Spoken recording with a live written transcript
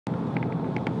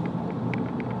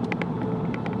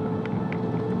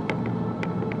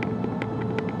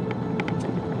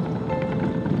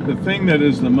The thing that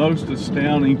is the most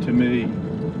astounding to me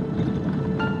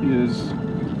is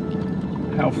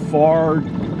how far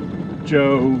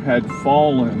Joe had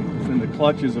fallen from the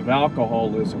clutches of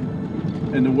alcoholism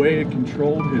and the way it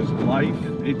controlled his life.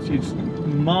 It's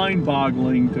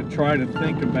mind-boggling to try to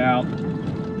think about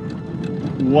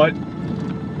what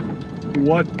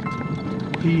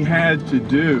he had to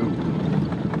do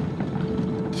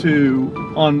to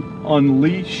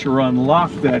unleash or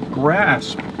unlock that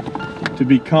grasp to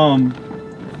become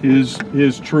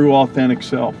his true authentic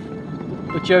self.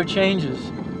 But Joe changes,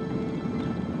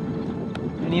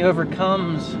 and he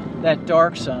overcomes that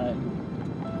dark side,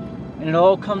 and it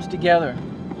all comes together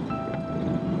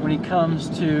when he comes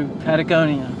to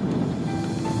Patagonia.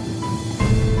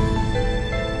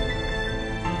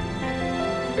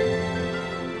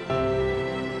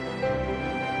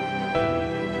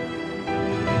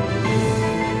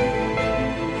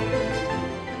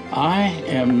 I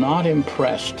am not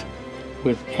impressed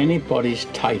with anybody's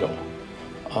title.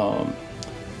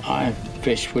 I've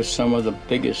fished with some of the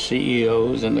biggest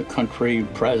CEOs in the country,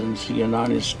 presidents of the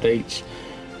United States,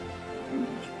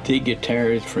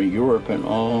 dignitaries for Europe and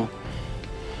all.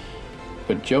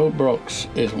 But Joe Brooks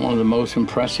is one of the most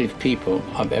impressive people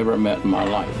I've ever met in my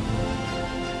life.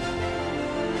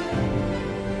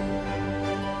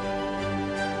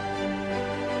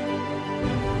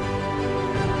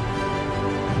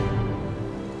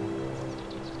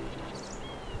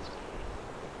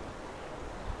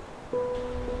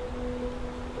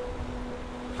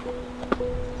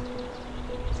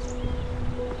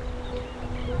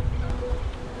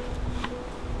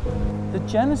 The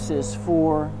genesis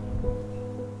for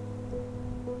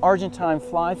Argentine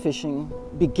fly fishing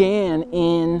began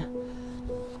in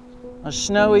a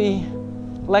snowy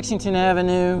Lexington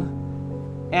Avenue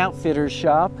outfitter's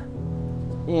shop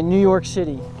in New York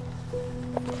City.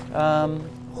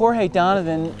 Jorge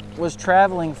Donovan was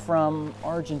traveling from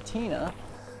Argentina,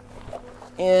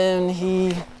 and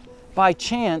he, by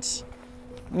chance,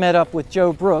 met up with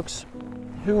Joe Brooks,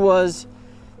 who was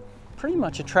pretty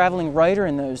much a traveling writer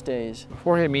in those days.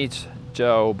 Jorge meets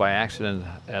Joe by accident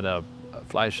at a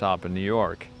fly shop in New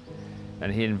York,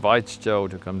 and he invites Joe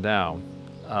to come down.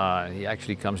 He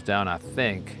actually comes down, I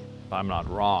think, if I'm not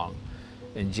wrong,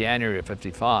 in January of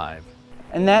 '55.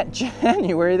 And that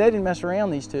January, they didn't mess around,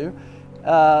 these two.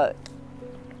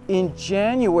 In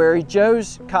January,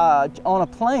 Joe's on a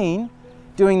plane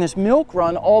doing this milk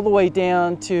run all the way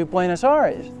down to Buenos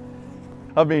Aires.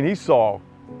 I mean, he saw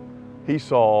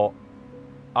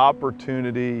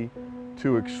opportunity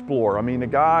to explore. I mean, the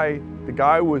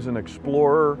guy was an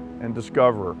explorer and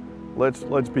discoverer.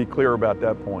 Let's be clear about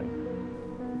that point.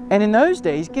 And in those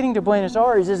days, getting to Buenos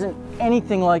Aires isn't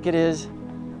anything like it is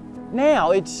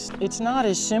now. It's not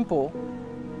as simple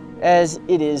as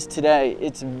it is today.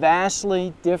 It's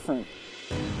vastly different.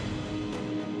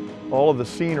 All of the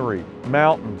scenery,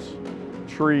 mountains,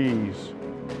 trees,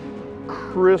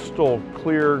 crystal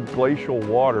clear glacial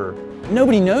water.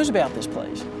 Nobody knows about this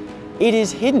place. It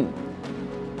is hidden.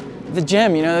 The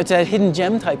gem, you know, it's that hidden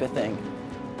gem type of thing.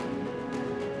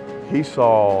 He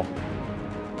saw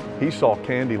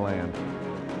Candyland.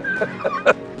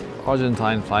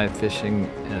 Argentine fly fishing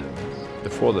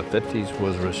before the 50s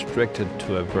was restricted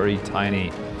to a very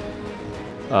tiny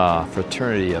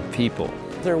fraternity of people.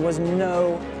 There was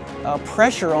no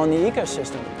pressure on the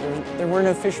ecosystem. There were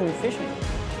no fishermen fishing.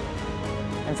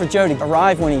 And for Joe to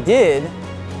arrive when he did,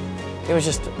 it was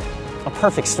just a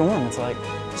perfect storm. It's like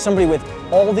somebody with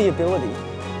all the ability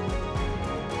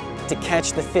to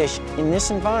catch the fish in this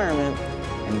environment,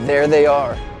 and there they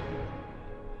are.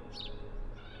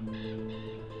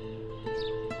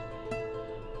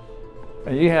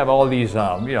 And you have all these,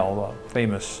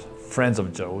 famous friends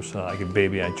of Joe's, like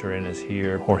Baby Anchorin is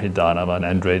here, Jorge Donovan,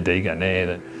 Andre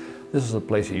Deganet. This is a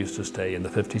place he used to stay in the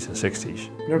 50s and 60s.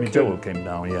 I mean, Joe came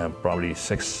down, probably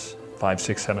 5,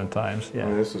 6, 7 times. Yeah. I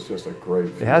mean, this is just a great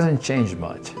It hasn't changed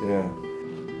much. Yeah.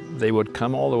 They would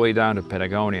come all the way down to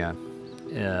Patagonia,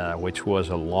 which was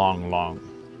a long, long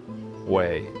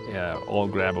way, all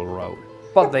gravel road.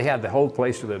 But they had the whole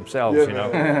place to themselves,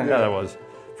 Yeah. That was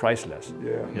priceless.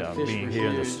 Yeah. Being here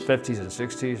in the 50s and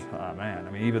 60s, oh man, I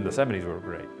mean, even the 70s were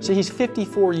great. So he's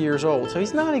 54 years old, so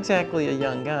he's not exactly a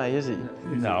young guy, is he?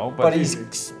 No, But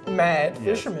he's mad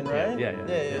fisherman, right?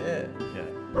 Yeah.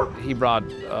 He brought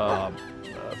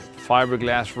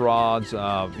fiberglass rods,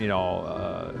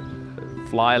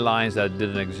 fly lines that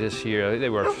didn't exist here. They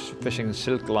were fishing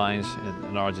silk lines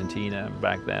in Argentina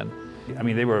back then. I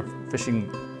mean, they were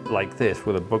fishing like this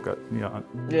with a book,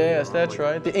 Yes, that's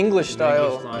right. The English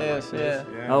style. Yes, yeah.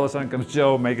 All of a sudden comes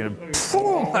Joe making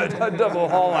a double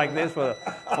haul like this with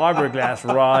a fiberglass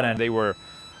rod, and they were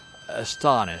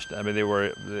astonished. I mean,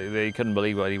 they couldn't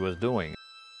believe what he was doing,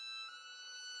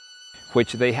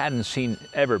 which they hadn't seen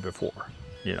ever before,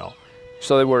 you know.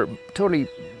 So they were totally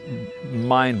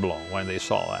mind blown when they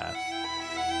saw that.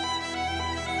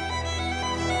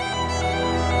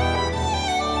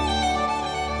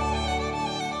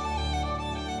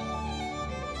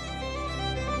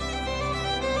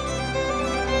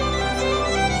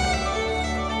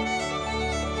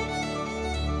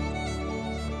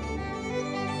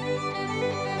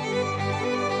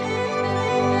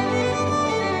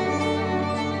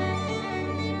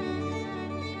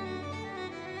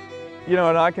 You know,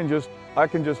 and I can just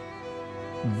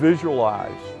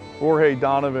visualize Jorge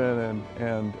Donovan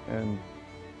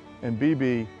and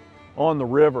BB on the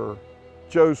river.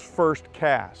 Joe's first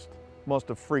cast must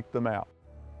have freaked them out.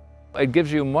 It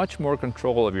gives you much more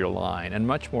control of your line and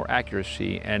much more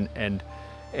accuracy and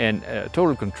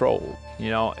total control. You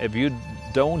know, if you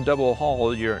don't double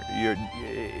haul,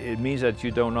 it means that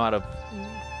you don't know how to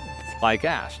fly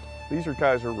cast. These are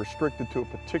guys who are restricted to a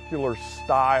particular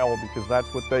style because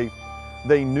that's what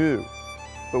they knew.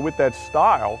 But with that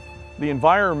style, the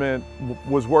environment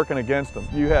was working against them.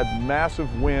 You had massive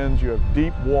winds, you have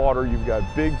deep water, you've got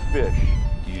big fish.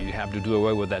 You have to do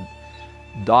away with that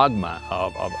dogma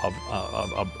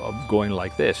of going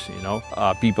like this, you know.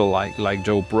 People like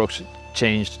Joe Brooks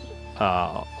changed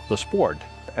the sport.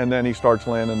 And then he starts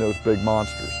landing those big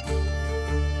monsters.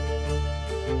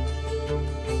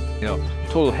 You know,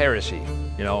 total heresy,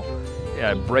 you know.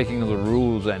 Breaking the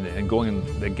rules and going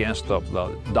against the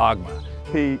dogma.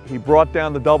 He brought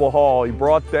down the double haul. He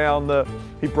brought down the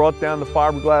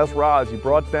fiberglass rods. He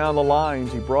brought down the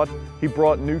lines. He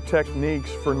brought new techniques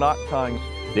for knot tying.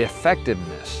 The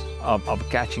effectiveness of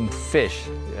catching fish,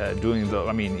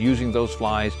 using those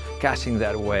flies, casting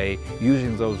that way,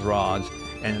 using those rods,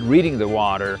 and reading the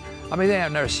water. I mean, they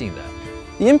have never seen that.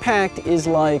 The impact is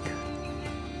like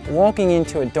walking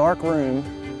into a dark room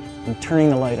and turning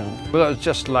the light on. Well, it's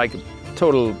just like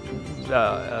total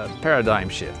paradigm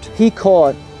shift. He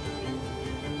caught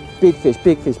big fish,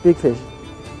 big fish, big fish,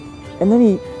 and then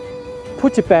he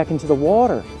puts it back into the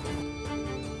water.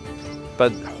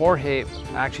 But Jorge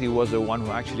actually was the one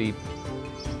who actually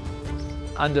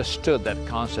understood that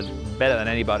concept better than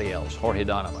anybody else, Jorge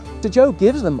Donovan. So Joe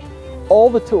gives them all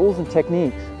the tools and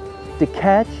techniques to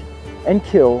catch and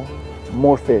kill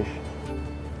more fish.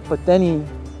 But then he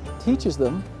teaches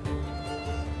them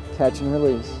catch and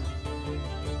release.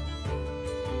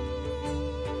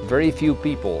 Very few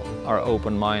people are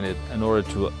open-minded in order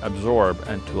to absorb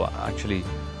and to actually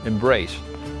embrace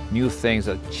new things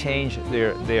that change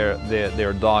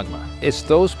their dogma. It's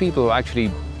those people who actually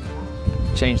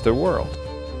change the world.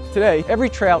 Today, every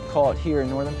trout caught here in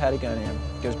northern Patagonia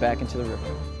goes back into the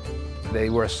river. They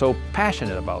were so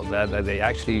passionate about that they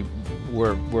actually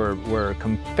were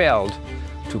compelled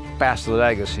to pass the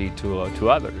legacy to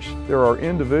others. There are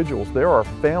individuals, there are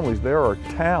families, there are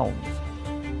towns,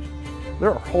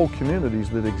 there are whole communities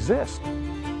that exist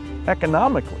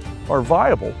economically, are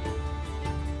viable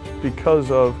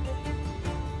because of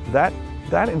that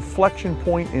inflection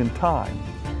point in time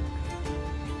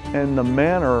and the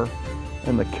manner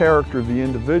and the character of the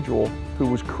individual who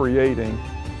was creating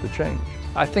the change.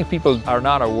 I think people are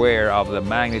not aware of the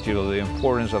magnitude of the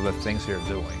importance of the things they're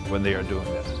doing when they are doing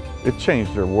this. It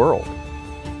changed their world.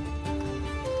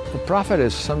 The prophet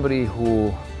is somebody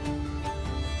who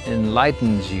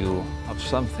enlightens you of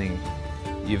something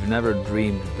you've never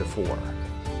dreamed before,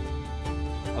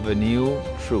 of a new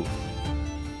truth,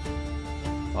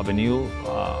 of a new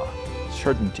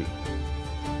certainty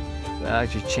that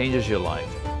actually changes your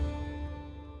life.